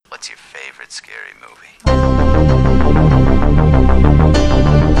What's your favorite scary movie?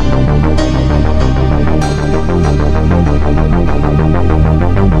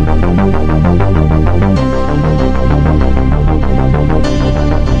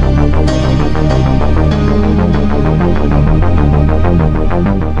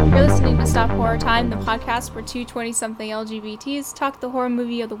 You're listening to Stop Horror Time, the podcast where two 20-something LGBTs talk the horror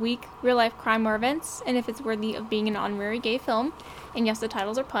movie of the week, real-life crime or events, and if it's worthy of being an honorary gay film. And yes, the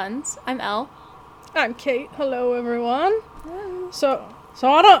titles are puns. I'm Elle. I'm Kate. Hello, everyone. So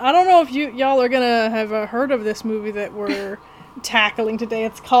I don't know if y'all are gonna have heard of this movie that we're tackling today.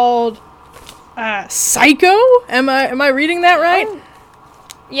 It's called Psycho. Am I reading that right?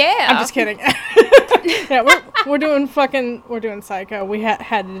 Yeah. I'm just kidding. Yeah, we're doing Psycho. We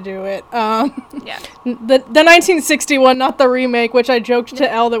had to do it. Yeah. The 1961, not the remake, which I joked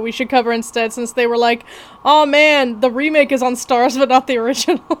to Elle that we should cover instead, since they were like, "Oh man, the remake is on Stars, but not the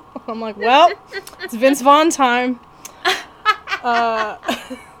original." I'm like, well, it's Vince Vaughn time.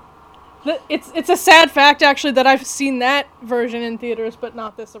 It's a sad fact, actually, that I've seen that version in theaters, but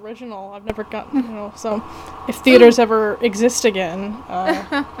not this original. I've never gotten, so if theaters ever exist again,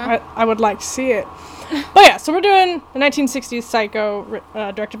 I would like to see it. But yeah, so we're doing the 1960s Psycho,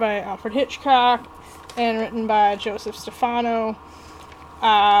 directed by Alfred Hitchcock, and written by Joseph Stefano.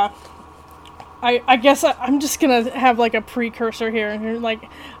 I guess I'm just gonna have like a precursor here, and like,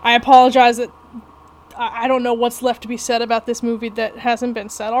 I apologize that I don't know what's left to be said about this movie that hasn't been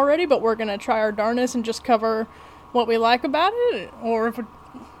said already, but we're gonna try our darnest and just cover what we like about it, or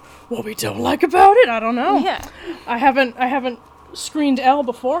what we don't like about it. I don't know. Yeah. I haven't screened Elle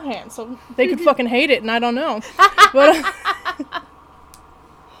beforehand, so they could fucking hate it, and I don't know. But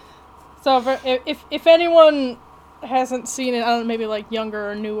so if anyone hasn't seen it, I don't know, maybe like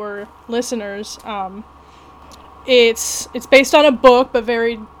younger or newer listeners, it's based on a book, but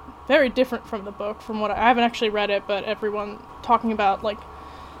very, very different from the book. From what I haven't actually read it, but everyone talking about like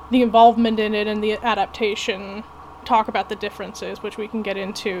the involvement in it and the adaptation talk about the differences, which we can get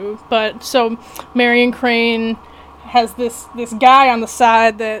into. But so Marion Crane has this guy on the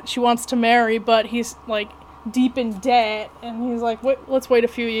side that she wants to marry, but he's like deep in debt, and he's like, let's wait a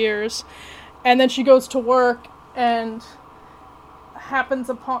few years. And then she goes to work and happens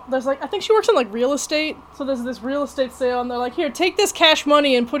upon, there's like, I think she works in like real estate, so there's this real estate sale, and they're like, here, take this cash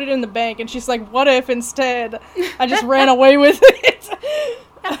money and put it in the bank. And she's like, what if instead I just ran away with it?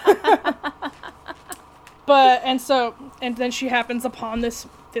 And then she happens upon this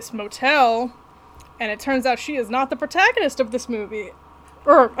motel, and it turns out she is not the protagonist of this movie.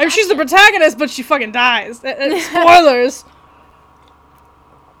 Or, I mean, she's the protagonist, but she fucking dies. Spoilers!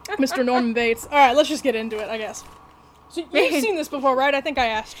 Mr. Norman Bates. Alright, let's just get into it, I guess. So, you've seen this before, right? I think I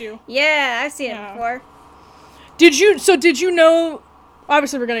asked you. Yeah, I've seen it before. Did you know...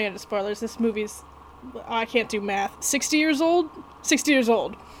 Obviously, we're gonna get into spoilers. This movie's... I can't do math. 60 years old? 60 years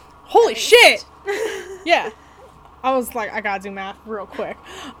old. Holy shit! Yeah. I was like, I gotta do math real quick.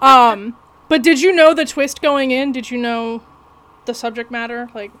 But did you know the twist going in? Did you know the subject matter?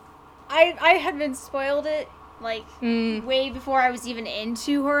 Like, I had been spoiled it, like, way before I was even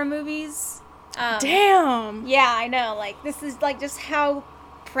into horror movies. Damn! Yeah, I know. Like, this is, like, just how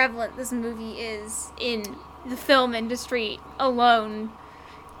prevalent this movie is in the film industry alone.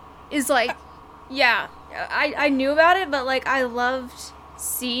 Is, like, yeah, I knew about it, but, like, I loved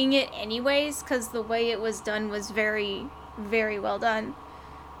seeing it anyways, because the way it was done was very, very well done.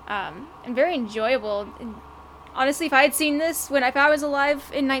 And very enjoyable. And honestly, if I had seen this if I was alive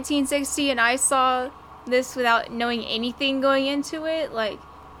in 1960 and I saw this without knowing anything going into it, like...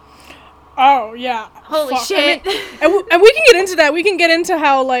 Oh, yeah. Holy shit. I mean, and we can get into that. We can get into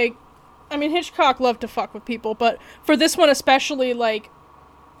how, like... I mean, Hitchcock loved to fuck with people, but for this one especially, like...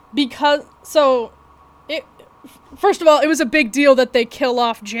 Because... So... First of all, it was a big deal that they kill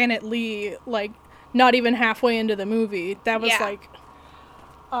off Janet Leigh, like, not even halfway into the movie. That was, like...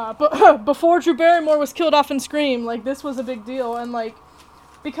 But before Drew Barrymore was killed off in Scream, like, this was a big deal, and, like,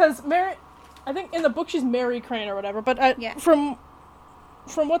 because I think in the book she's Mary Crane or whatever, but from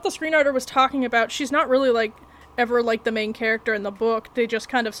what the screenwriter was talking about, she's not really, like, ever, like, the main character in the book. They just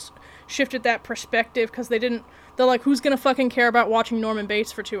kind of shifted that perspective, because they're like, who's gonna fucking care about watching Norman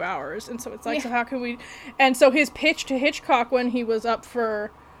Bates for 2 hours? And so it's like, so how can we... And so his pitch to Hitchcock when he was up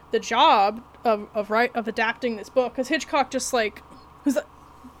for the job of adapting this book, because Hitchcock just, like,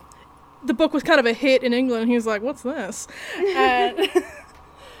 the book was kind of a hit in England. He was like, what's this?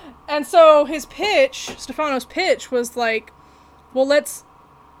 And so his pitch, Stefano's pitch, was like, well,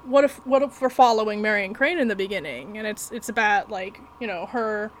 what if we're following Marion Crane in the beginning, and it's about, like, you know,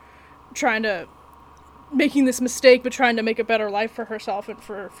 her trying to making this mistake but trying to make a better life for herself and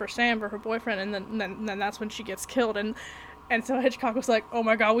for Sam, for her boyfriend, and then that's when she gets killed. And so Hitchcock was like, oh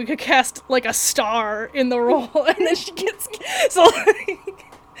my god, we could cast, like, a star in the role. And then she gets... So, like,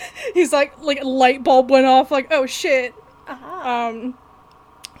 he's like, a light bulb went off, like, oh shit. Uh-huh.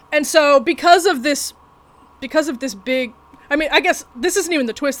 And so because of this big... I mean, I guess this isn't even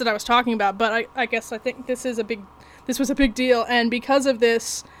the twist that I was talking about, but I think this was a big deal. And because of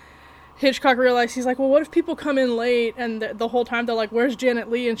this, Hitchcock realized, he's like, well, what if people come in late and the whole time they're like, where's Janet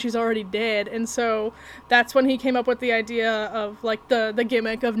Leigh? And she's already dead. And so that's when he came up with the idea of, like, the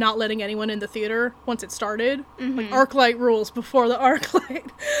gimmick of not letting anyone in the theater once it started. Mm-hmm. Like, arc light rules before the arc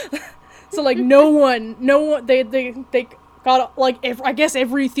light. So, like, no one, they got, like, I guess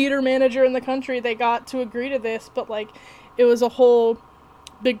every theater manager in the country, they got to agree to this, but, like, it was a whole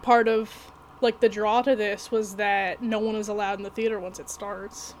big part of, like, the draw to this was that no one was allowed in the theater once it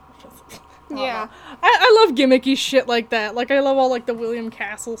starts. Yeah. I love gimmicky shit like that. Like, I love all, like, the William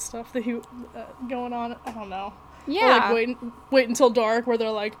Castle stuff that he going on. I don't know. Yeah. Or, like, wait until dark, where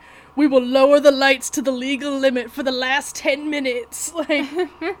they're like, we will lower the lights to the legal limit for the last 10 minutes. Like, I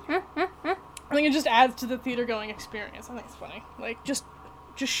think it just adds to the theater going experience. I think it's funny. Like, just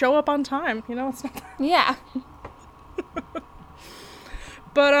show up on time. You know, it's not. Yeah.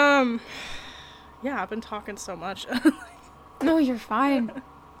 But yeah, I've been talking so much. No, you're fine.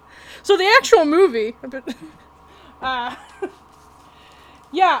 So the actual movie,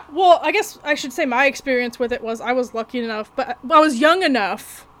 yeah, well, I guess I should say my experience with it was I was lucky enough, but I was young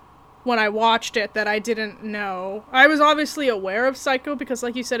enough when I watched it that I didn't know. I was obviously aware of Psycho because,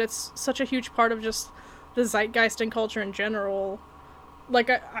 like you said, it's such a huge part of just the zeitgeist and culture in general. Like,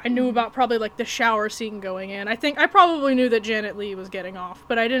 I knew about probably, like, the shower scene going in. I think I probably knew that Janet Leigh was getting off,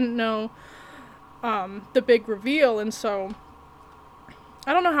 but I didn't know the big reveal, and so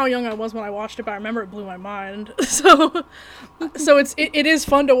I don't know how young I was when I watched it, but I remember it blew my mind. So it is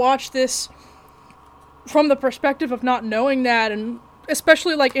fun to watch this from the perspective of not knowing that, and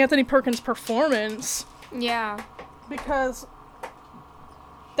especially, like, Anthony Perkins' performance. Yeah. Because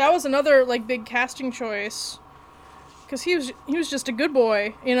that was another, like, big casting choice. Because he was just a good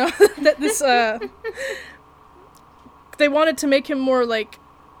boy, you know? That this, they wanted to make him more, like,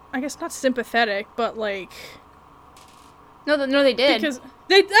 I guess not sympathetic, but, like... No, they did. Because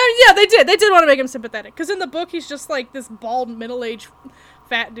they did. They did want to make him sympathetic. Because in the book, he's just, like, this bald, middle-aged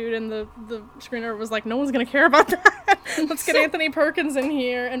fat dude, and the screener was like, no one's gonna care about that. Let's get Anthony Perkins in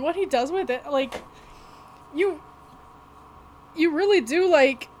here. And what he does with it, like, you really do,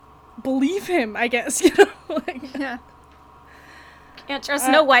 like, believe him, I guess, you know? Like, Yeah. Can't trust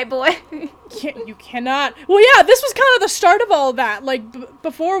no white boy. you cannot. Well, yeah, this was kind of the start of all that. Like,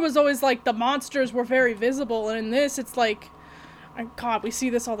 before it was always, like, the monsters were very visible, and in this, it's like, God, we see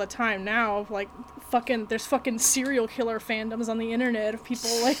this all the time now, of, like, there's fucking serial killer fandoms on the internet of people,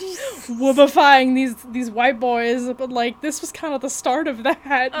 like, woofifying these white boys, but, like, this was kind of the start of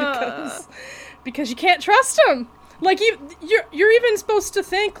that, because you can't trust them. Like, you're even supposed to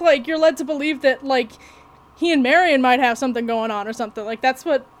think, like, you're led to believe that, like, he and Marion might have something going on or something. Like, that's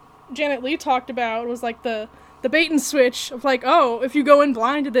what Janet Leigh talked about, was, like, the bait and switch of, like, oh, if you go in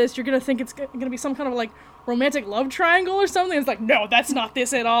blind to this, you're gonna think it's gonna be some kind of, like, romantic love triangle or something. It's like, no, that's not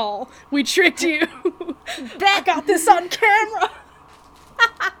this at all. We tricked you. I got this on camera.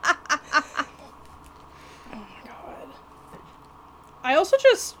 Oh my god. I also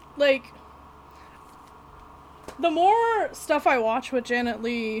just, like, the more stuff I watch with Janet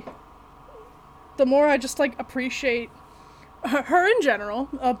Leigh, the more I just, like, appreciate her in general,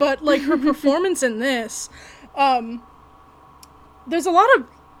 but, like, her performance in this. There's a lot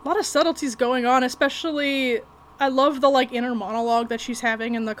of subtleties going on, especially, I love the, like, inner monologue that she's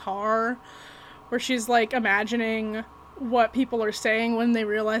having in the car, where she's, like, imagining what people are saying when they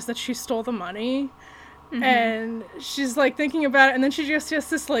realize that she stole the money. Mm-hmm. And she's, like, thinking about it, and then she just has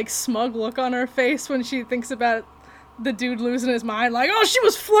this, like, smug look on her face when she thinks about the dude losing his mind, like, oh, she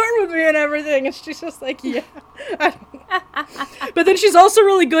was flirting with me and everything, and she's just like, yeah. But then she's also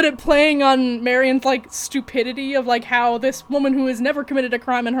really good at playing on Marion's, like, stupidity of, like, how this woman who has never committed a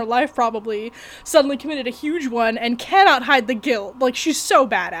crime in her life, probably, suddenly committed a huge one and cannot hide the guilt. Like, she's so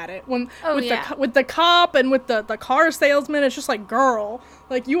bad at it. With the cop and with the car salesman, it's just like, girl,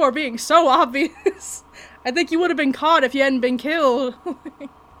 like, you are being so obvious. I think you would have been caught if you hadn't been killed.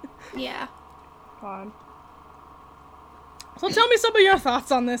 Yeah. God. So tell me some of your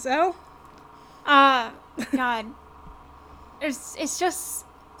thoughts on this, Elle. God. It's just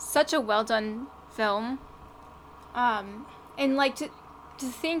such a well done film. And, like, to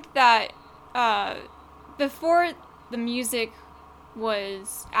think that before the music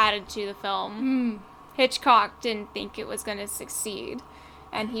was added to the film, Hitchcock didn't think it was going to succeed,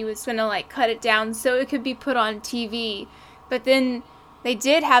 and he was going to, like, cut it down so it could be put on TV. But then they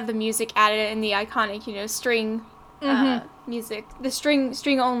did have the music added in the iconic, you know, string music, the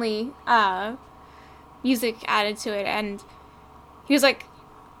string only music added to it, and he was like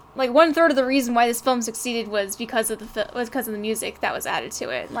 1/3 of the reason why this film succeeded was because of the music that was added to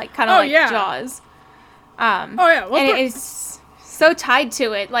it, like kind of Jaws. Well, and it's so tied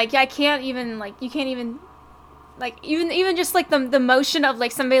to it. Like, I can't even, like, you can't even, like, even just, like, the motion of,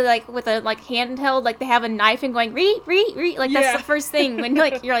 like, somebody, like, with a, like, handheld, like, they have a knife and going, re, like, that's the first thing when,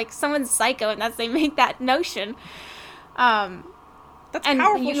 like, you're, like, someone's psycho, and they make that notion. That's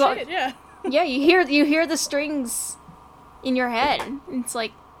powerful shit, yeah. Yeah, you hear the strings in your head. It's,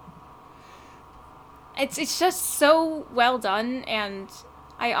 like, it's just so well done, and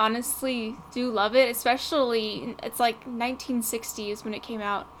I honestly do love it, especially, it's like 1960s when it came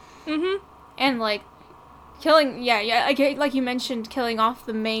out. Mm-hmm. And, like, like you mentioned, killing off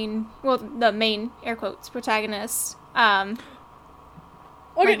the main, air quotes, protagonist. The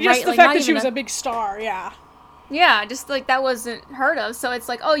fact that she was a big star, yeah. Yeah, just, like, that wasn't heard of, so it's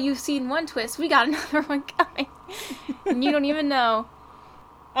like, oh, you've seen one twist, we got another one coming. And you don't even know.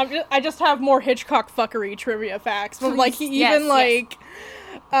 I just have more Hitchcock fuckery trivia facts, but, like, he even,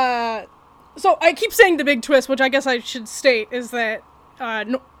 so I keep saying the big twist, which I guess I should state, is that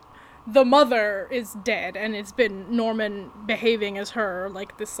the mother is dead, and it's been Norman behaving as her,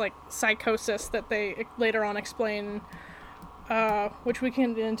 like, this, like, psychosis that they later on explain, which we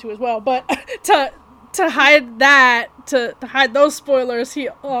can get into as well, but to hide that, to hide those spoilers, he,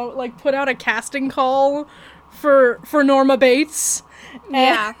 like, put out a casting call for Norma Bates,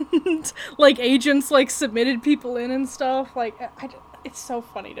 and, like, agents, like, submitted people in and stuff, like, it's so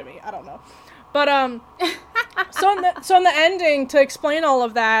funny to me. I don't know. But, so in the ending, to explain all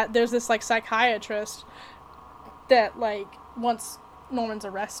of that, there's this, like, psychiatrist that, like, once Norman's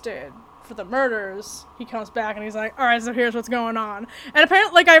arrested for the murders, he comes back and he's like, alright, so here's what's going on. And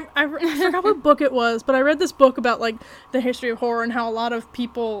apparently, like, I forgot what book it was, but I read this book about, like, the history of horror and how a lot of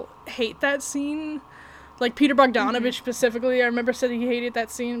people hate that scene. Like, Peter Bogdanovich specifically, I remember said he hated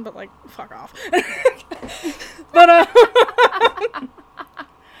that scene, but, like, fuck off. But,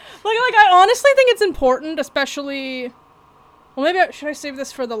 like, I honestly think it's important, especially, well, maybe, should I save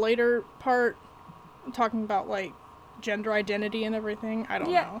this for the later part? I'm talking about, like, gender identity and everything. I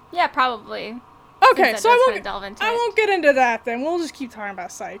don't know. Yeah, probably. Okay, so I won't get into that then. We'll just keep talking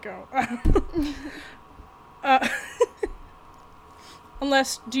about Psycho.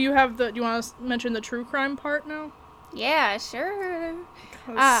 Unless, do you want to mention the true crime part now? Yeah, sure.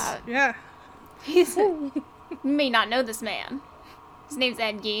 Yeah. You may not know this man. His name's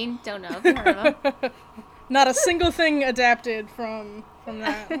Ed Gein. Don't know if you heard of him. Not a single thing adapted from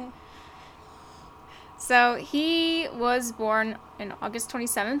that. So, he was born on August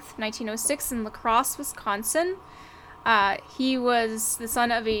 27th, 1906 in La Crosse, Wisconsin. He was the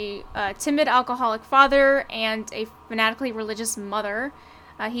son of a timid alcoholic father and a fanatically religious mother.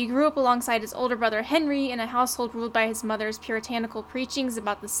 He grew up alongside his older brother Henry in a household ruled by his mother's puritanical preachings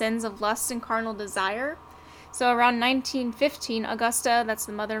about the sins of lust and carnal desire. So around 1915, Augusta, that's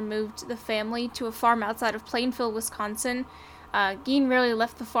the mother, moved the family to a farm outside of Plainfield, Wisconsin. Gein rarely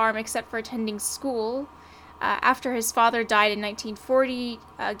left the farm except for attending school. After his father died in 1940,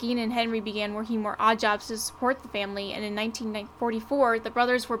 Gein and Henry began working more odd jobs to support the family, and in 1944, the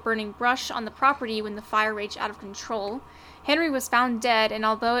brothers were burning brush on the property when the fire raged out of control. Henry was found dead, and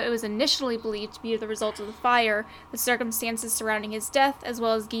although it was initially believed to be the result of the fire, the circumstances surrounding his death, as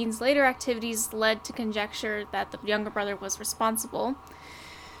well as Gein's later activities, led to conjecture that the younger brother was responsible.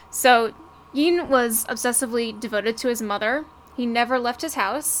 So, Gein was obsessively devoted to his mother. He never left his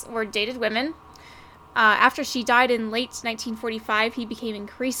house or dated women. After she died in late 1945, he became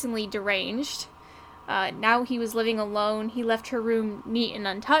increasingly deranged. Now he was living alone. He left her room neat and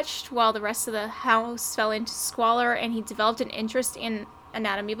untouched, while the rest of the house fell into squalor, and he developed an interest in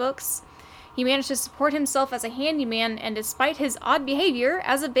anatomy books. He managed to support himself as a handyman, and despite his odd behavior,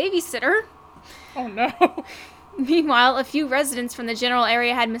 as a babysitter. Oh no. Meanwhile, a few residents from the general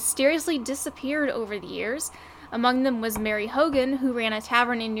area had mysteriously disappeared over the years. Among them was Mary Hogan, who ran a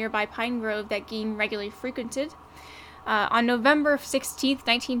tavern in nearby Pine Grove that Gein regularly frequented. On November 16,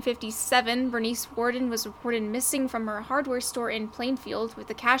 1957, Bernice Warden was reported missing from her hardware store in Plainfield, with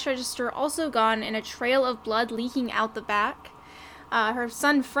the cash register also gone and a trail of blood leaking out the back. Her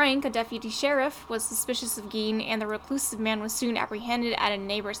son Frank, a deputy sheriff, was suspicious of Gein, and the reclusive man was soon apprehended at a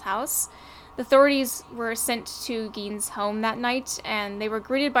neighbor's house. The authorities were sent to Gein's home that night, and they were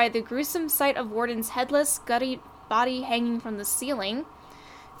greeted by the gruesome sight of Warden's headless, gutted body hanging from the ceiling.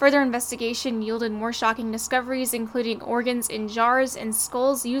 Further investigation yielded more shocking discoveries, including organs in jars and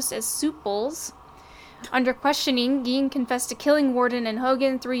skulls used as soup bowls. Under questioning, Gein confessed to killing Warden and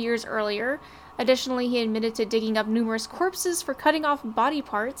Hogan 3 years earlier. Additionally, he admitted to digging up numerous corpses for cutting off body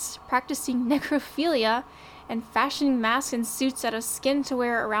parts, practicing necrophilia, and fashioning masks and suits out of skin to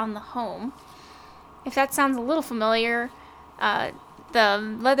wear around the home. If that sounds a little familiar, the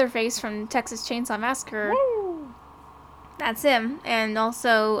Leatherface from Texas Chainsaw Massacre, Woo! that's him. And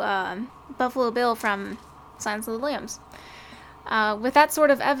also Buffalo Bill from Silence of the Lambs. With that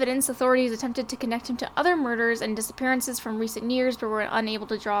sort of evidence, authorities attempted to connect him to other murders and disappearances from recent years, but were unable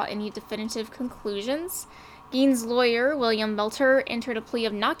to draw any definitive conclusions. Gein's lawyer, William Melter, entered a plea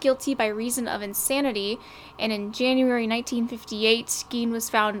of not guilty by reason of insanity, and in January 1958, Gein was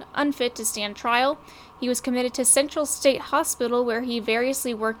found unfit to stand trial. He was committed to Central State Hospital, where he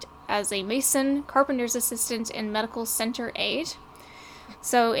variously worked as a mason, carpenter's assistant, and medical center aide.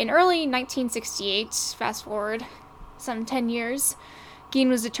 So in early 1968, fast forward some 10 years, Gein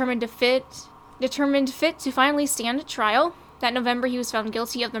was determined fit to finally stand trial. That November, he was found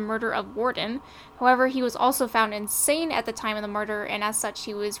guilty of the murder of Warden. However, he was also found insane at the time of the murder, and as such,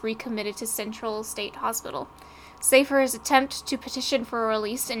 he was recommitted to Central State Hospital. Save for his attempt to petition for a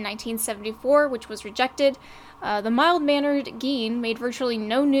release in 1974, which was rejected, the mild-mannered Gein made virtually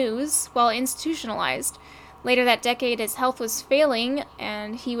no news while institutionalized. Later that decade, his health was failing,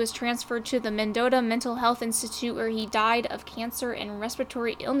 and he was transferred to the Mendota Mental Health Institute, where he died of cancer and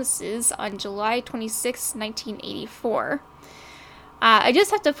respiratory illnesses on July 26, 1984. I just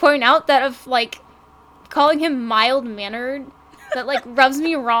have to point out that of, calling him mild-mannered, that, rubs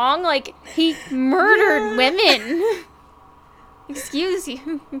me wrong. He murdered women. Excuse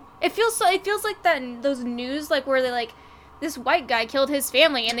you. It feels like that, those news, where they, this white guy killed his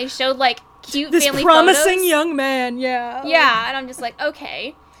family, and they showed, cute this family promising photos. young man, yeah. Yeah, and I'm just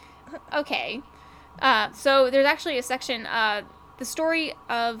okay. So there's actually a section, the story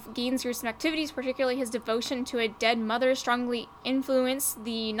of Gein's gruesome activities, particularly his devotion to a dead mother, strongly influenced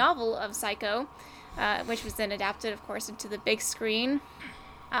the novel of Psycho, which was then adapted, of course, into the big screen.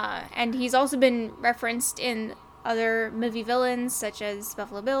 And he's also been referenced in other movie villains, such as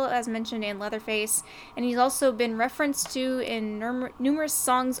Buffalo Bill, as mentioned, and Leatherface. And he's also been referenced to in numerous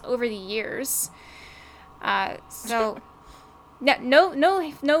songs over the years. So,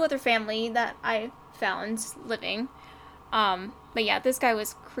 no other family that I found living. But yeah, this guy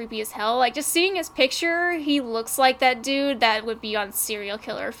was creepy as hell. Just seeing his picture, he looks like that dude that would be on serial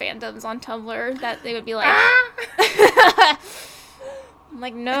killer fandoms on Tumblr. That they would be like,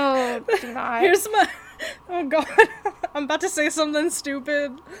 I'm no, do not. Here's my... Oh god, I'm about to say something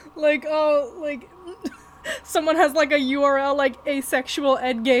stupid. Someone has a URL asexual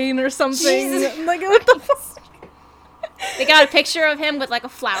Ed Gein or something. Jesus. What the fuck? They got a picture of him with a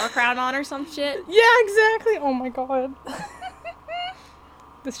flower crown on or some shit. Yeah, exactly. Oh my god.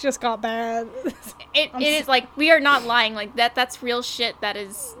 This just got bad. It is we are not lying. That's real shit that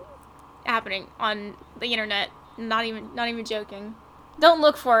is happening on the internet. Not even joking. Don't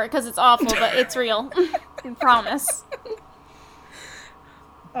look for it because it's awful, but it's real. I promise.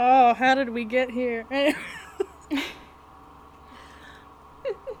 Oh, how did we get here?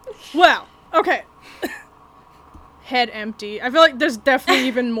 Well, okay. Head empty. I feel like there's definitely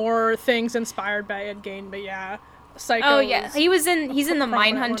even more things inspired by Ed Gein, but yeah. Psycho. Oh yeah, he's in the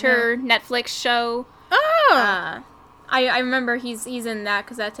Mindhunter Netflix show. Oh. I remember he's in that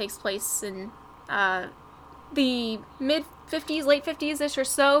because that takes place in the mid 50s, late 50s-ish or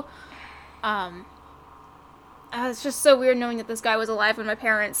so. It's just so weird knowing that this guy was alive when my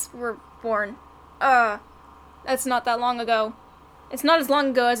parents were born. That's not that long ago. It's not as long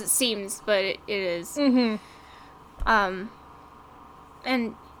ago as it seems, but it is. Mm-hmm.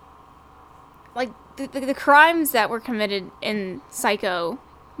 And the crimes that were committed in Psycho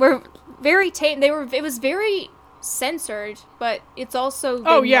were very tame. It was very censored, but it's also been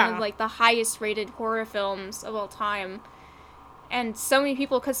one of the highest rated horror films of all time. And so many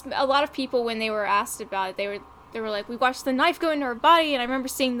people, because a lot of people, when they were asked about it, they were like, we watched the knife go into her body, and I remember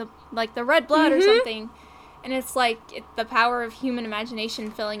seeing the red blood or something. And it's the power of human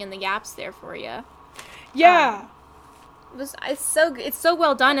imagination filling in the gaps there for you. Yeah. It's so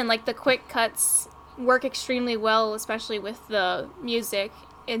well done, and the quick cuts work extremely well, especially with the music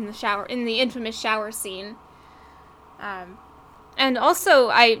in the infamous shower scene. And also,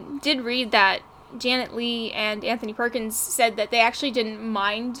 I did read that Janet Leigh and Anthony Perkins said that they actually didn't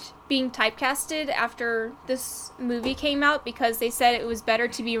mind being typecasted after this movie came out, because they said it was better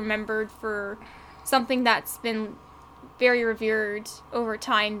to be remembered for something that's been very revered over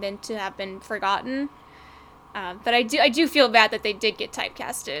time than to have been forgotten. But I do feel bad that they did get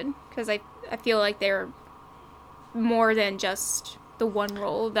typecasted, because I feel like they're more than just the one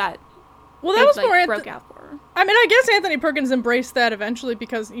role that Well, that they, was like, more broke out for. I mean, I guess Anthony Perkins embraced that eventually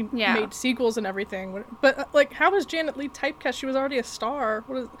because he Yeah. made sequels and everything. But, like, how was Janet Leigh typecast? She was already a star.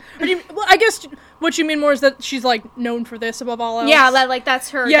 Well, I guess what you mean more is that she's, like, known for this above all else. Yeah,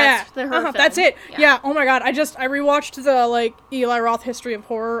 that's her. Yeah, that's her film. that's it. Yeah. Oh my god, I rewatched the, like, Eli Roth History of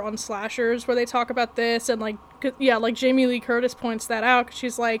Horror on Slashers where they talk about this, and, like, like, Jamie Lee Curtis points that out, 'cause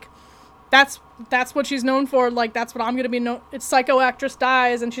she's like, that's what she's known for, like, that's what I'm gonna be known. It's Psycho Actress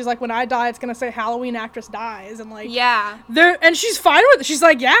Dies, and she's like, when I die, it's gonna say Halloween Actress Dies, and, like, Yeah. and she's fine with it. She's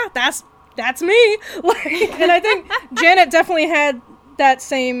like, yeah, that's me. Like, and I think Janet definitely had that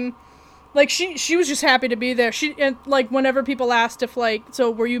same, like, she was just happy to be there. And, like, whenever people asked if, like, so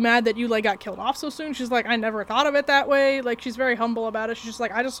were you mad that you, like, got killed off so soon? She's like, I never thought of it that way. Like, she's very humble about it. She's just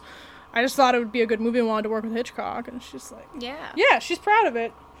like, I just thought it would be a good movie and wanted to work with Hitchcock. And she's like, yeah, she's proud of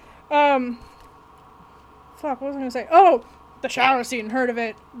it. Fuck, what was I gonna say? Oh, the shower scene, heard of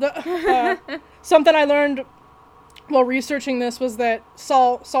it. Something I learned while researching this was that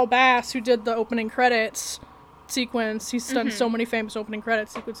Saul Bass, who did the opening credits sequence, he's done so many famous opening credit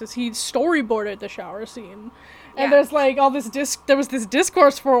sequences, he storyboarded the shower scene. And there's, like, all this there was this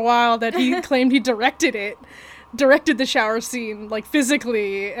discourse for a while that he claimed he directed the shower scene, like,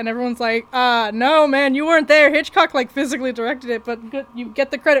 physically, and everyone's like, no, man, you weren't there. Hitchcock, like, physically directed it, but you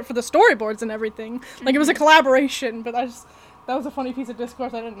get the credit for the storyboards and everything. Like, it was a collaboration, but that was a funny piece of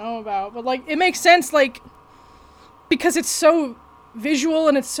discourse I didn't know about. But, like, it makes sense, like, because it's so visual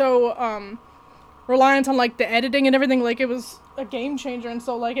and it's so, reliant on, like, the editing and everything, like, it was a game changer, and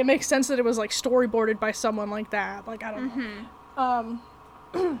so, like, it makes sense that it was, like, storyboarded by someone like that. Like, I don't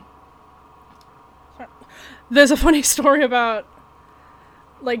know. There's a funny story about,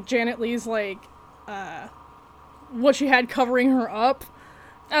 like, Janet Leigh's, like, what she had covering her up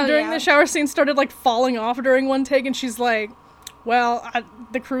during the shower scene started, like, falling off during one take, and she's like, well,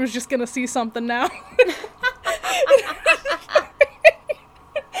 the crew's just gonna see something now.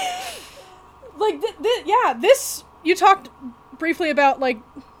 Like, this, you talked briefly about, like,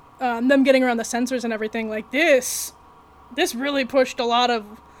 them getting around the censors and everything. Like, this really pushed a lot of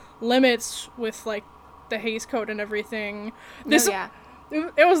limits with, like, the Hays Code and everything. It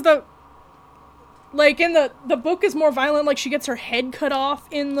was like, in the book is more violent, like, she gets her head cut off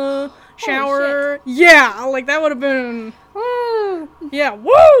in the shower. Yeah, like, that would have been, woo! Yeah,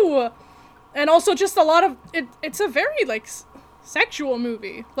 woo! And also just a lot of, it's a very, like, sexual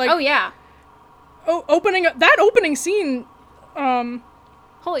movie. Like, that opening scene,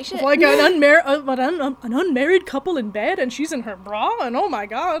 holy shit. Like an unmarried couple in bed, and she's in her bra, and oh my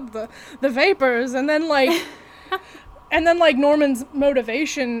god, the vapors, and then, like, Norman's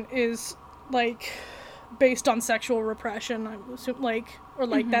motivation is, like, based on sexual repression, I assume, like, or,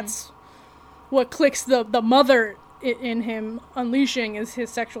 like, that's what clicks the mother in him unleashing is his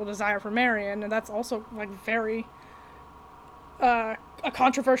sexual desire for Marion, and that's also, like, very, a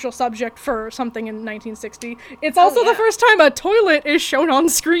controversial subject for something in 1960. It's also the first time a toilet is shown on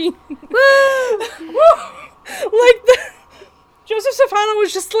screen. Woo! Like, Joseph Stefano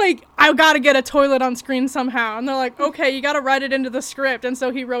was just like, I gotta get a toilet on screen somehow. And they're like, okay, you gotta write it into the script. And so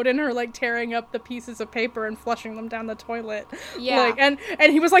he wrote in her, like, tearing up the pieces of paper and flushing them down the toilet. Yeah. Like, and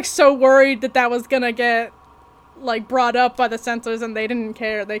he was, like, so worried that was gonna get, like, brought up by the censors, and they didn't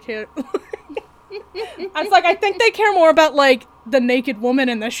care. They cared. I was like, I think they care more about, like, the naked woman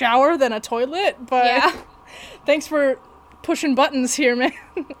in the shower than a toilet, but thanks for pushing buttons here, man.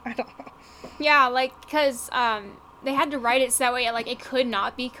 I don't know. Yeah, like, because they had to write it so that way, like, it could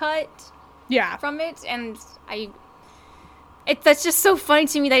not be cut from it, and that's just so funny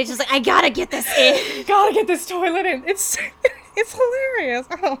to me that he's just like, I gotta get this in. Gotta get this toilet in. It's hilarious.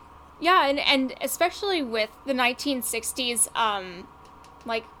 Oh. Yeah, and especially with the 1960s,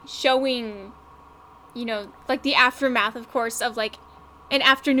 like, showing, you know, like, the aftermath, of course, of, like, an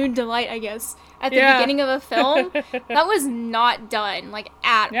afternoon delight, I guess, at the beginning of a film. That was not done, like,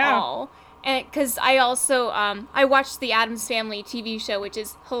 at all. And because I also, I watched the Addams Family TV show, which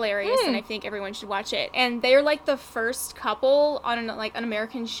is hilarious, and I think everyone should watch it. And they're, like, the first couple on, an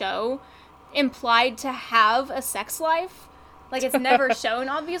American show implied to have a sex life. Like, it's never shown,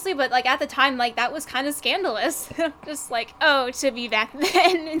 obviously, but, like, at the time, like, that was kind of scandalous. Just like, oh, to be back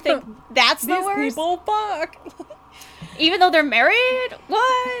then and think that's the worst. These people fuck. Even though they're married?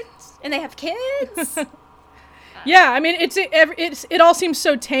 What? And they have kids? Yeah, I mean, it all seems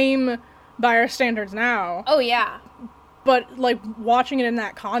so tame by our standards now. Oh, yeah. But, like, watching it in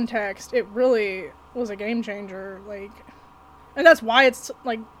that context, it really was a game changer. Like, and that's why it's,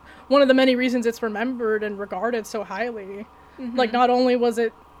 like, one of the many reasons it's remembered and regarded so highly. Mm-hmm. Like, not only was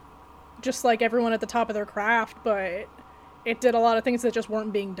it just, like, everyone at the top of their craft, but it did a lot of things that just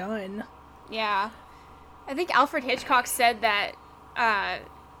weren't being done. Yeah. I think Alfred Hitchcock said that,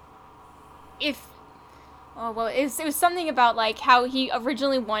 it was something about, like, how he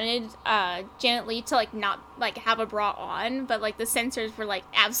originally wanted, Janet Leigh to, like, not, like, have a bra on, but, like, the censors were, like,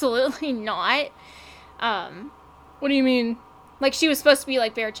 absolutely not. What do you mean? Like, she was supposed to be,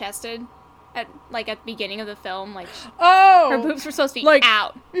 like, bare-chested at the beginning of the film. Like, Oh! her boobs were supposed to be like-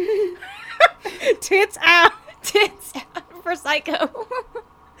 out. Tits out! Tits out for Psycho.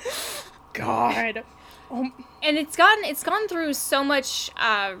 God. And it's gone through so much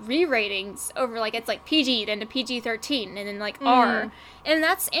re-ratings over, like, it's like PG then to PG-13 and then like R, and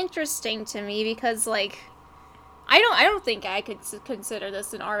that's interesting to me because, like, I don't think I could consider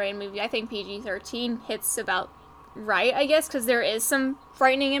this an R-rated movie. I think PG-13 hits about right, I guess, because there is some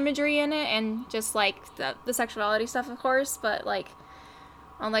frightening imagery in it and just like the sexuality stuff, of course, but like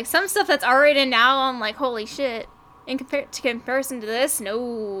on like some stuff that's R-rated now, I'm like, holy shit. In comparison to this,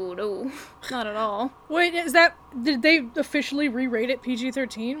 no, not at all. Wait, did they officially re-rate it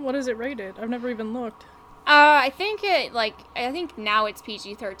PG-13? What is it rated? I've never even looked. I think now it's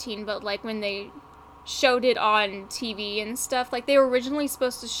PG-13, but like when they showed it on TV and stuff, like they were originally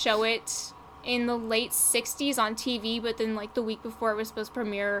supposed to show it in the late 60s on TV, but then like the week before it was supposed to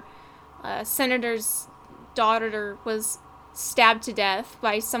premiere, senator's daughter was stabbed to death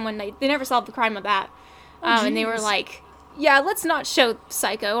by someone. They never solved the crime of that. And they were like, yeah, let's not show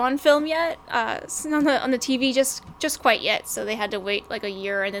Psycho on film yet, on the TV just quite yet. So they had to wait like a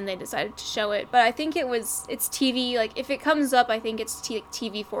year, and then they decided to show it. But I think it's TV, like if it comes up, I think it's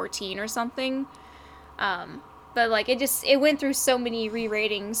TV 14 or something. But like it went through so many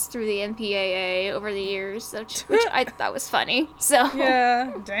re-ratings through the MPAA over the years, which I thought was funny. So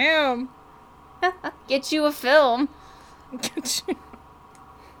Yeah, damn. get you a film.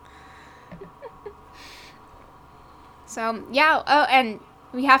 So yeah. Oh, and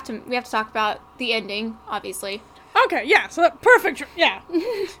we have to talk about the ending, obviously. Okay, yeah, so perfect, yeah.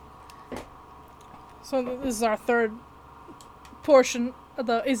 So this is our third portion of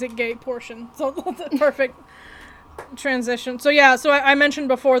the Is It Gay portion. So the perfect transition. So yeah, so I mentioned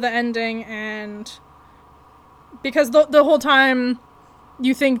before the ending, and because the whole time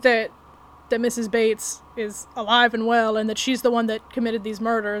you think that Mrs. Bates is alive and well and that she's the one that committed these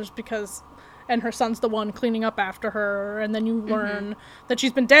murders and her son's the one cleaning up after her, and then you learn that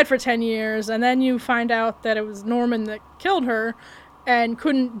she's been dead for 10 years, and then you find out that it was Norman that killed her and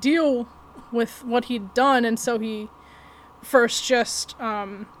couldn't deal with what he'd done, and so he first just,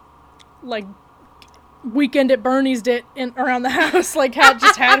 like, Weekend at Bernie's it around the house, like,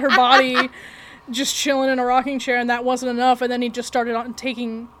 had her body just chilling in a rocking chair, and that wasn't enough, and then he just started on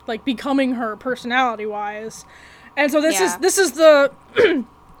taking, like, becoming her personality-wise. And so this is the...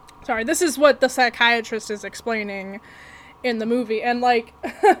 Sorry, this is what the psychiatrist is explaining in the movie, and, like,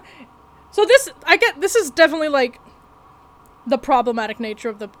 so this is definitely, like, the problematic nature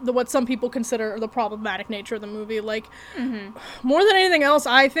of the what some people consider the problematic nature of the movie. Like, more than anything else,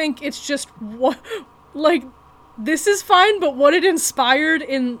 I think it's just, like, this is fine, but what it inspired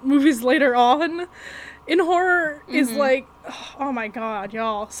in movies later on in horror is, like, oh my god,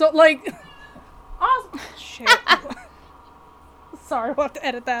 y'all. So, like, oh, shit. Sorry, we'll have to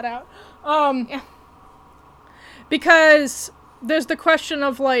edit that out. Yeah. Because there's the question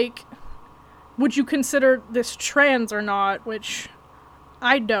of, like, would you consider this trans or not, which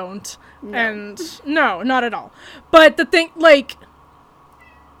I don't. No. And no, not at all. But the thing, like,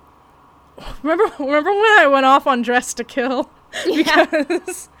 remember when I went off on Dressed to Kill? Yeah.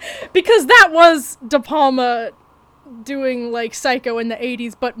 Because that was De Palma doing, like, Psycho in the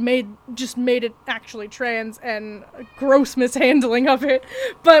 80s, but made it actually trans, and gross mishandling of it.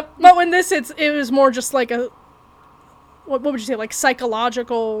 But when it was more just like a, what would you say, like,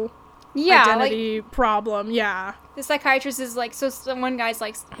 psychological identity problem. Yeah. The psychiatrist is like, so one guy's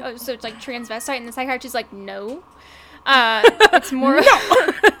like, oh, so it's like transvestite, and the psychiatrist is like, no. It's more no.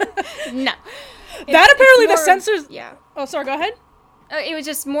 No. That apparently the censors. Yeah. Oh, sorry. Go ahead. It was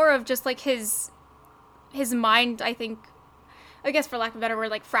just more of just like his mind, I think, I guess for lack of a better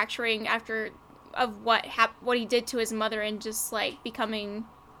word, like fracturing after of what he did to his mother, and just like becoming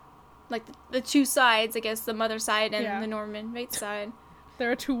like the two sides, I guess, the mother side and the Norman Bates side. There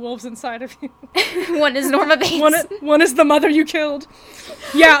are two wolves inside of you. One is Norma Bates. One is the mother you killed.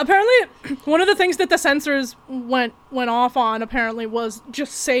 Yeah, apparently one of the things that the censors went off on apparently was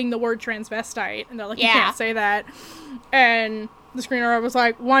just saying the word transvestite, and they're like, you can't say that. And the screenwriter was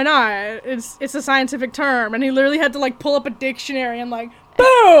like, why not? It's a scientific term. And he literally had to, like, pull up a dictionary and, like,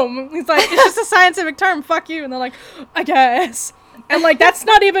 boom! He's like, it's just a scientific term, fuck you. And they're like, I guess. And, like, that's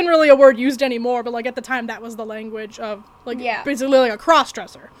not even really a word used anymore, but, like, at the time, that was the language of, like, basically, like, a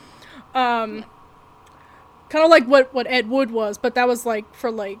cross-dresser. Kind of like what Ed Wood was, but that was, like,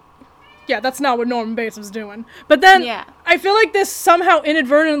 for, like, yeah, that's not what Norman Bates was doing. But then, I feel like this somehow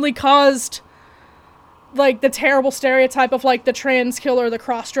inadvertently caused, like, the terrible stereotype of, like, the trans killer, the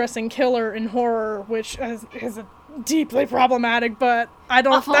cross-dressing killer in horror, which is deeply problematic, but I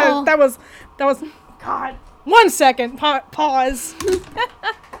don't, that was, God. 1 second, pause.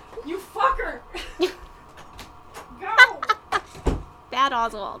 You fucker! Go! Bad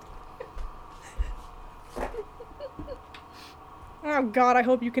Oswald. Oh God, I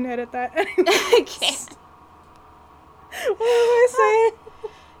hope you can edit that. I can't. What was I saying?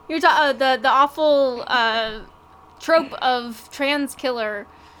 You're talking the awful trope of trans killer.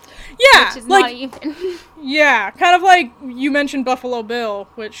 Yeah, which is like, not even. Yeah, kind of like you mentioned Buffalo Bill,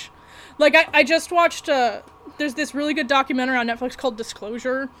 which, like, I just watched. There's this really good documentary on Netflix called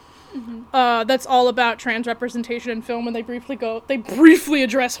Disclosure. That's all about trans representation in film, and they briefly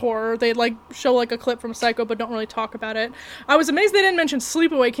address horror. They, like, show, like, a clip from Psycho, but don't really talk about it. I was amazed they didn't mention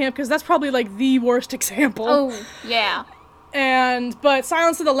Sleepaway Camp, because that's probably, like, the worst example. Oh, yeah. But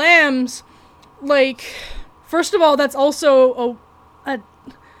Silence of the Lambs, like, first of all, that's also a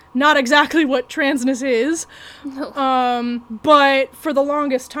not exactly what transness is. No. But for the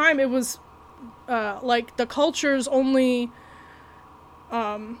longest time, it was, like, the culture's only,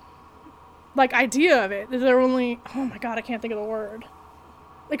 like, idea of it. They're only, oh my God, I can't think of the word.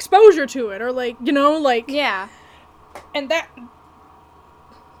 Exposure to it, or, like, you know, like... Yeah. And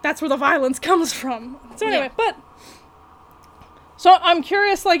that's where the violence comes from. So anyway, but... So I'm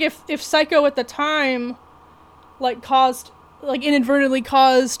curious, like, if Psycho at the time, like, inadvertently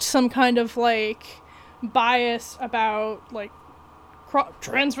caused some kind of, like, bias about, like,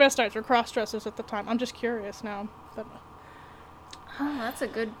 transvestites or cross-dressers at the time. I'm just curious now, but... Oh, that's a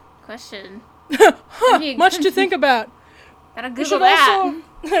good question. Much to think about. Gotta Google that.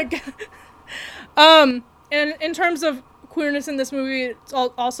 Also, and in terms of queerness in this movie, it's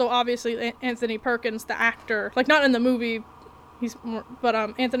also obviously Anthony Perkins, the actor. Like, not in the movie, but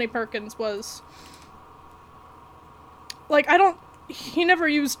Anthony Perkins was, like, he never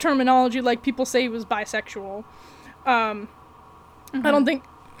used terminology like people say he was bisexual. I don't think,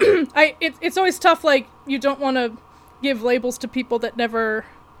 it's always tough, like, you don't want to give labels to people that never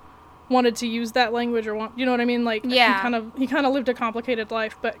wanted to use that language or you know what I mean? Like, yeah. He kind of lived a complicated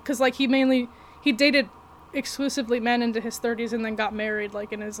life, but, because, like, he dated exclusively men into his 30s and then got married,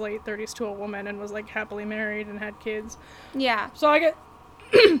 like, in his late 30s to a woman and was, like, happily married and had kids. Yeah. So I get,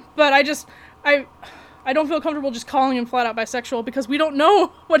 but I don't feel comfortable just calling him flat out bisexual because we don't know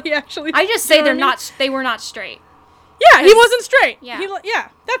what he actually... I just say they were not straight. Yeah, he wasn't straight. Yeah. Yeah,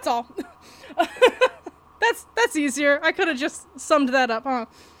 that's all. That's easier. I could have just summed that up, huh?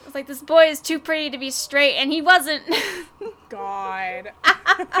 It's like, this boy is too pretty to be straight, and he wasn't. God.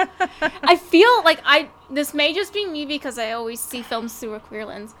 I feel like this may just be me because I always see films through a queer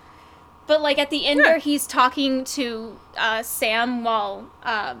lens, but, like, at the end where he's talking to Sam while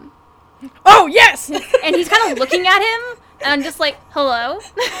oh, yes! and he's kind of looking at him, and I'm just like, hello?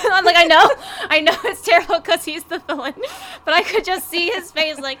 I'm like, I know it's terrible because he's the villain, but I could just see his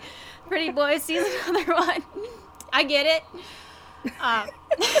face like, pretty boy sees another one. I get it.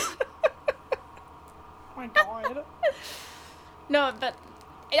 My God. No, but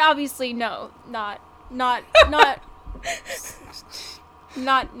obviously not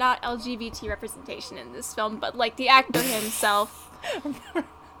LGBT representation in this film, but, like, the actor himself.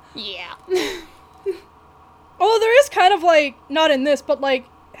 Yeah. Although there is kind of, like, not in this, but, like,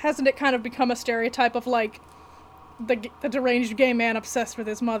 hasn't it kind of become a stereotype of, like, the deranged gay man obsessed with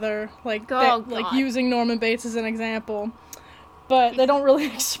his mother, like, like, using Norman Bates as an example. But they don't really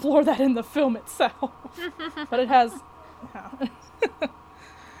explore that in the film itself. But it has...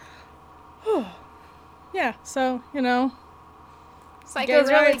 Yeah, so, you know... Psycho's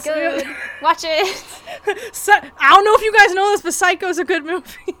really good. Watch it. I don't know if you guys know this, but Psycho's a good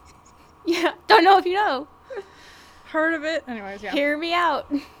movie. Yeah, don't know if you know. Heard of it? Anyways, yeah. Hear me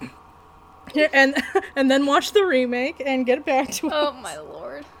out. Yeah, and then watch the remake and get back to it. Oh my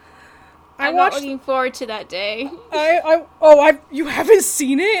lord. I'm not looking forward to that day. You haven't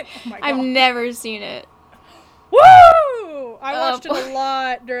seen it? Oh my God. I've never seen it. Woo! I watched it a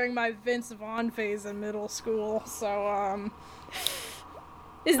lot during my Vince Vaughn phase in middle school, so,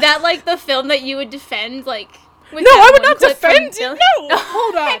 Is that, like, the film that you would defend, like... No, I would not defend it! No!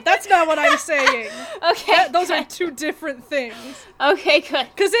 Hold on, that's not what I'm saying. Okay, those are two different things. Okay, good.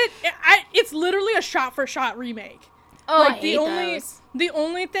 Because it's literally a shot-for-shot remake. Oh, Like, I hate those. The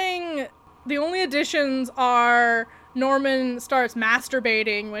only additions are Norman starts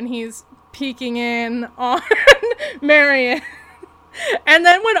masturbating when he's peeking in on Marion. And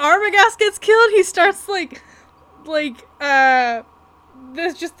then when Arbogast gets killed, he starts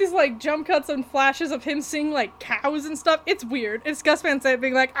there's just these like jump cuts and flashes of him seeing like cows and stuff. It's weird. It's Gus Van Sant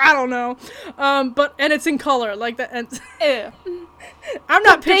being like, I don't know. And it's in color, like that. And Ew. I'm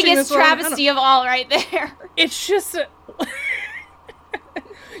not pitching Biggest this one. travesty of all right there. It's just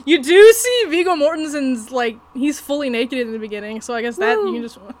you do see Viggo Mortensen's like he's fully naked in the beginning, so I guess that you can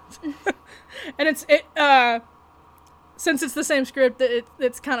just and since it's the same script,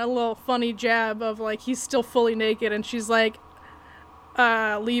 it's kind of a little funny jab of like he's still fully naked and she's like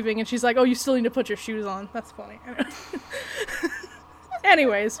leaving and she's like, oh, you still need to put your shoes on. That's funny.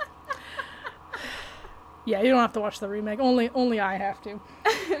 Anyways, yeah, you don't have to watch the remake. Only I have to.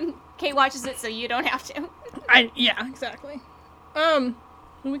 Kate watches it, so you don't have to. Yeah, exactly.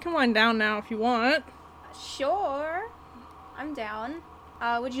 We can wind down now if you want. Sure. I'm down.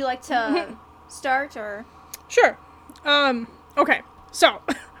 Would you like to start or? Sure. Okay. So,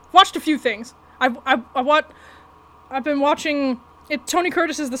 watched a few things. I've been watching it. Tony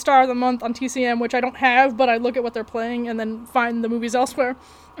Curtis is the star of the month on TCM, which I don't have, but I look at what they're playing and then find the movies elsewhere.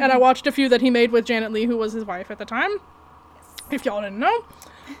 Mm-hmm. And I watched a few that he made with Janet Leigh, who was his wife at the time. If y'all didn't know.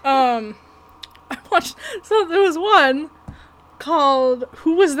 I watched, so there was one called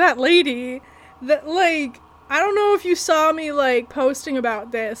Who Was That Lady? That, like, I don't know if you saw me, like, posting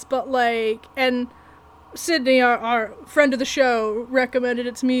about this, but, like, and Sydney, our friend of the show, recommended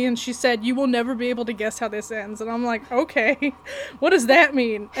it to me, and she said, you will never be able to guess how this ends. And I'm like, okay, what does that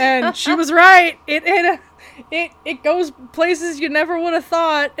mean? And she was right. It goes places you never would have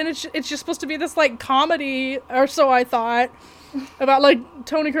thought, and it's just supposed to be this, like, comedy, or so I thought, about, like,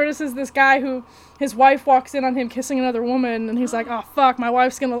 Tony Curtis is this guy who, his wife walks in on him kissing another woman, and he's like, oh, fuck, my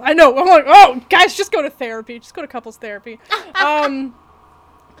wife's gonna, I know, I'm like, oh, guys, just go to therapy, just go to couples therapy. And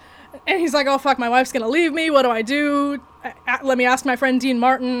he's like, oh, fuck, my wife's gonna leave me, what do I do? Let me ask my friend Dean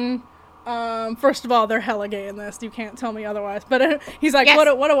Martin. First of all, they're hella gay in this, you can't tell me otherwise, but he's like, yes.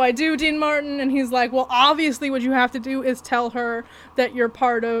 What do I do, Dean Martin? And he's like, well, obviously what you have to do is tell her that you're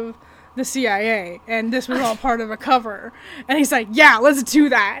part of the CIA, and this was all part of a cover. And he's like, yeah, let's do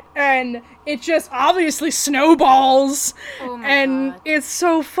that. And it just obviously snowballs. Oh my God. It's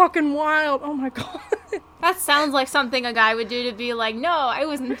so fucking wild. Oh my God. That sounds like something a guy would do to be like, no, I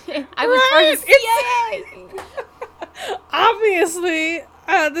was Right? part of the CIA. Obviously,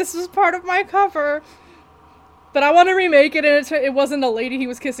 this was part of my cover. But I want to remake it, and it wasn't a lady he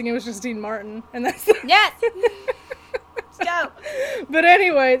was kissing, it was just Dean Martin. And that's... Yes! Go. But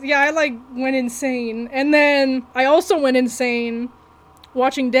anyways, yeah, I like went insane. And then I also went insane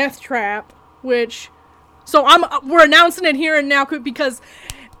watching Death Trap, which, so we're announcing it here and now because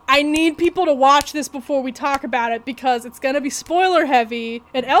I need people to watch this before we talk about it, because it's gonna be spoiler heavy,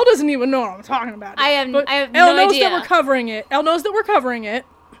 and Elle doesn't even know what I'm talking about. I have Elle no knows idea. that we're covering it. Elle knows that we're covering it.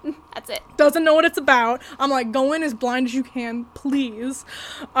 That's it. Doesn't know what it's about. I'm like, go in as blind as you can, please.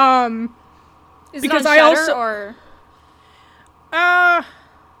 Is because it on Shudder or?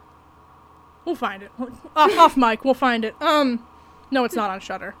 We'll find it. Off mic, we'll find it. No, it's not on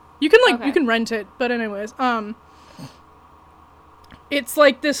Shudder. You can you can rent it, but anyways, it's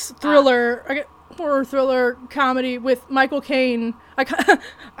like this thriller, horror thriller comedy with Michael Caine.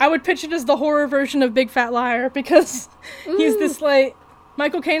 I would pitch it as the horror version of Big Fat Liar, because he's this like,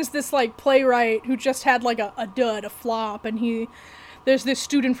 Michael Caine's this like playwright who just had like a flop, and there's this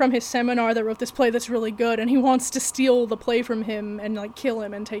student from his seminar that wrote this play that's really good, and he wants to steal the play from him and, like, kill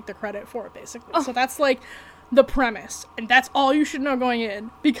him and take the credit for it, basically. Oh. So that's, like, the premise. And that's all you should know going in,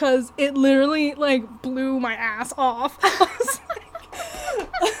 because it literally, like, blew my ass off. I was like,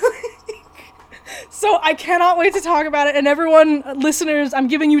 so I cannot wait to talk about it, and everyone, listeners, I'm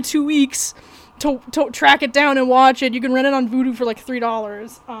giving you 2 weeks to track it down and watch it. You can rent it on Vudu for, like,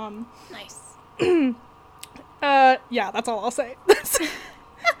 $3. Nice. Yeah, that's all I'll say.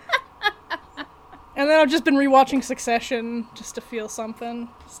 And then I've just been rewatching Succession just to feel something.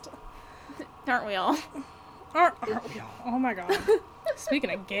 Aren't we all? Aren't we all? Oh my God. Speaking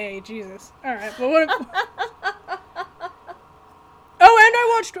of gay, Jesus. Alright, but what Oh, and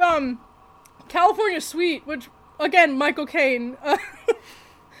I watched, California Suite, which, again, Michael Caine.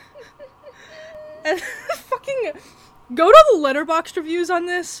 And fucking, go to the Letterboxd reviews on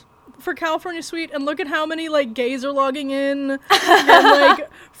this for California Suite and look at how many, like, gays are logging in and, like,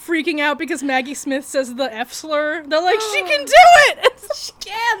 freaking out because Maggie Smith says the F slur. They're like, she can do it!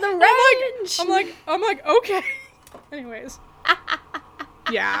 Yeah, the range! I'm like, okay. Anyways.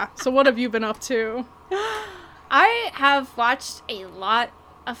 Yeah, so what have you been up to? I have watched a lot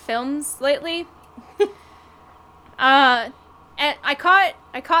of films lately. And I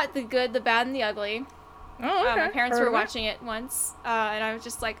caught The Good, the Bad, and the Ugly. Oh, okay. My parents Heard were of it. watching it once, and I was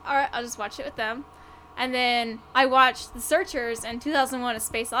just like, all right, I'll just watch it with them. And then I watched The Searchers and 2001: A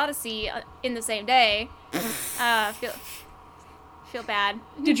Space Odyssey in the same day. Feel bad.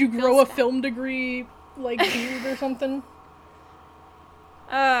 Did you Feels grow a bad. film degree, like, beard or something?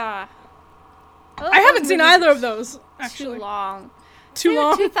 I haven't seen either of those, actually. Too long. Too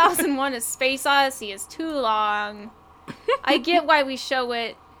long? 2001: A Space Odyssey is too long. I get why we show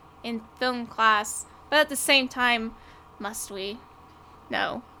it in film class, but at the same time, must we?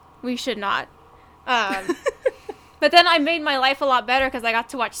 No, we should not. But then I made my life a lot better because I got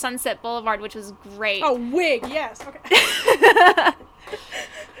to watch Sunset Boulevard, which was great. Oh, Wig, yes. Okay.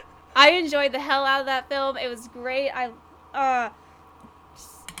 I enjoyed the hell out of that film. It was great.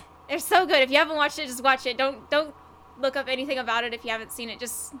 It's so good. If you haven't watched it, just watch it. Don't look up anything about it if you haven't seen it.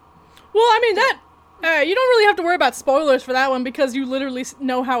 Just Well, I mean, you don't really have to worry about spoilers for that one because you literally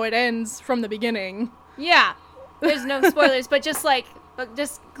know how it ends from the beginning. yeah. There's no spoilers, but just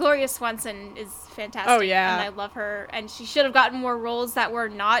Gloria Swanson is fantastic. Oh, yeah. And I love her. And she should have gotten more roles that were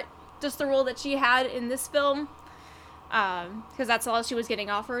not just the role that she had in this film. Because that's all she was getting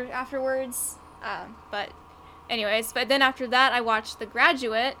offered afterwards. But anyways, but then after that, I watched The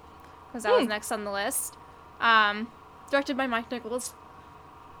Graduate, because that was next on the list. Directed by Mike Nichols.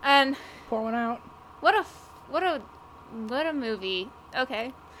 And Pour one out. what a movie.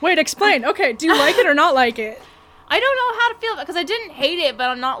 Okay. Wait, explain. Okay, do you like it or not like it? I don't know how to feel about it, because I didn't hate it, but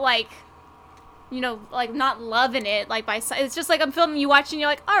I'm not like, not loving it. It's just like a film you watch and you're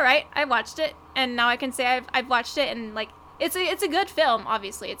like, all right, I watched it, and now I can say I've watched it, and like it's a good film.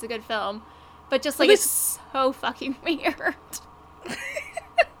 Obviously, it's a good film, but just like it's so fucking weird.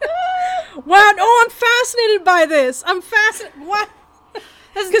 Wow, no, I'm fascinated by this. I'm fascinated. What?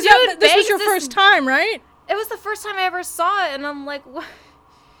 Because this was your first time, right? It was the first time I ever saw it, and I'm like, what?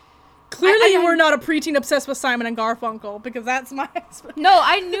 Clearly, you were not a preteen obsessed with Simon and Garfunkel, because that's my. No,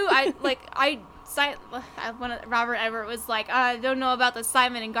 I knew. When Robert Everett was like, I don't know about the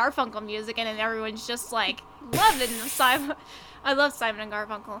Simon and Garfunkel music, and then everyone's just like loving the Simon. I love Simon and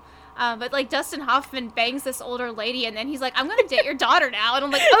Garfunkel. But like Dustin Hoffman bangs this older lady, and then he's like, I'm gonna date your daughter now, and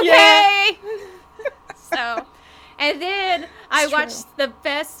I'm like, okay. So, and then I watched the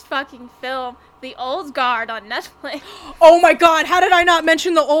best fucking film, The Old Guard, on Netflix. Oh my god, how did I not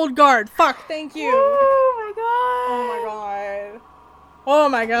mention The Old Guard? Fuck, thank you. Oh my god. Oh my god. Oh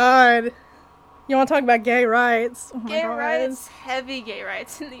my god. You want to talk about gay rights? Oh my Gay god. rights, heavy gay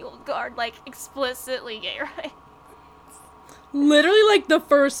rights in The Old Guard, like explicitly gay rights. Literally like the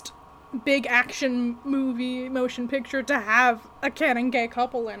first big action movie motion picture to have a canon gay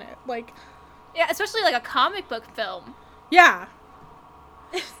couple in it. Like, Yeah, especially like a comic book film. yeah.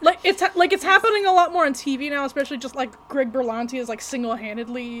 It's happening a lot more on TV now, especially just like Greg Berlanti is like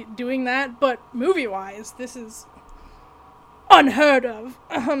single-handedly doing that, but movie-wise, this is unheard of.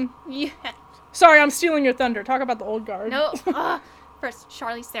 Yeah. Sorry, I'm stealing your thunder. Talk about The Old Guard. No. First,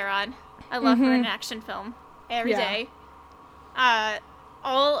 Charlize Theron. I love her in an action film every day.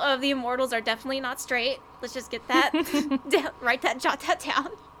 All of the immortals are definitely not straight. Let's just get that jot that down.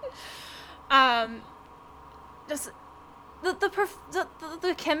 Just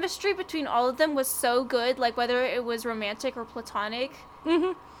the chemistry between all of them was so good, like whether it was romantic or platonic.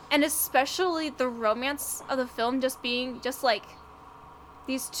 Mm-hmm. And especially the romance of the film just being just like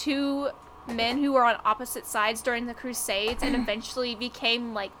these two men who were on opposite sides during the Crusades and eventually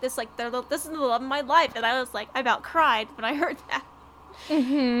became like this is the love of my life. And I was like, I about cried when I heard that.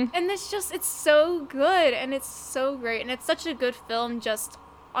 Mm-hmm. And it's so good and it's so great and it's such a good film just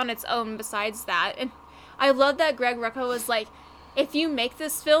on its own besides that. And I love that Greg Rucka was like, if you make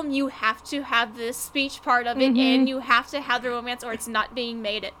this film, you have to have this speech part of it in. You have to have the romance, or it's not being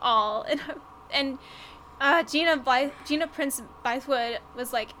made at all. And Gina Prince Bythewood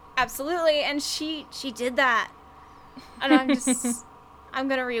was like, absolutely, and she did that. And I'm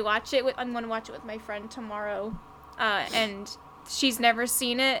gonna rewatch it. I'm gonna watch it with my friend tomorrow, and she's never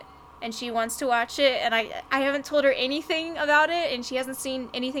seen it, and she wants to watch it, and I haven't told her anything about it, and she hasn't seen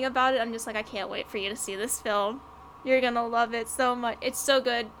anything about it. I'm just like, I can't wait for you to see this film. You're gonna love it so much. It's so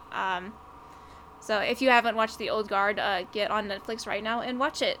good. So if you haven't watched The Old Guard, get on Netflix right now and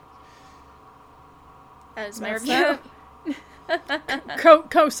watch it. That is my review.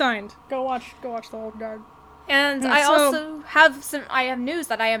 Co-signed. Go watch The Old Guard. And Yeah, I so- also have news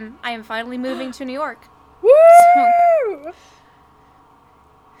that I am finally moving to New York. Woo!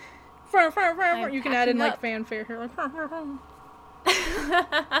 You can add in packing like up. fanfare here, like.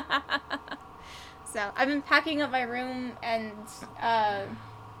 So I've been packing up my room, and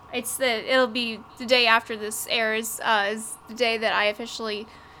it'll be the day after this airs is the day that I officially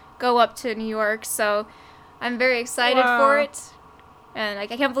go up to New York. So I'm very excited for it, and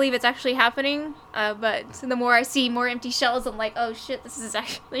like I can't believe it's actually happening. But the more I see more empty shells, I'm like, oh shit, this is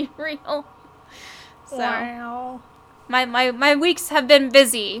actually real. So Wow. my weeks have been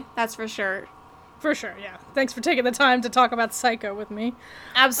busy. That's for sure. For sure, yeah. Thanks for taking the time to talk about Psycho with me.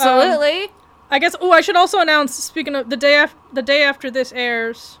 Absolutely. I guess. Oh, I should also announce. Speaking of the day after this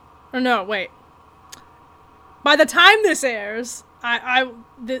airs, or no, wait. By the time this airs,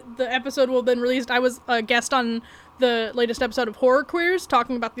 the episode will have been released. I was a guest on the latest episode of Horror Queers,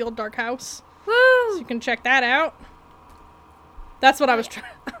 talking about the old dark house. Woo! So you can check that out. That's what I was trying.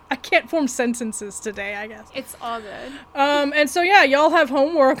 I can't form sentences today, I guess. It's all good. And so yeah, y'all have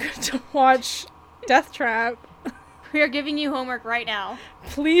homework to watch Death Trap. We are giving you homework right now.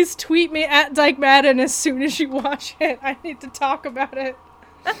 Please tweet me at Dyke Madden as soon as you watch it. I need to talk about it.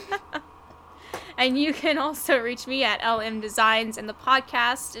 And you can also reach me at LM Designs, and the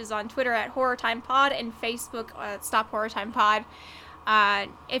podcast is on Twitter at Horror Time Pod and Facebook at Stop Horror Time Pod.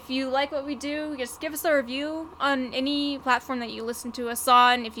 If you like what we do, just give us a review on any platform that you listen to us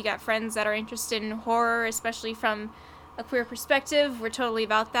on. If you got friends that are interested in horror, especially from a queer perspective, we're totally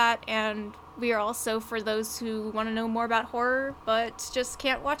about that. And we are also for those who want to know more about horror but just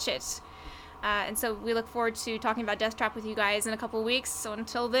can't watch it. And so we look forward to talking about Death Trap with you guys in a couple weeks. So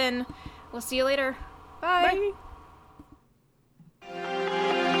until then, we'll see you later. Bye. Bye.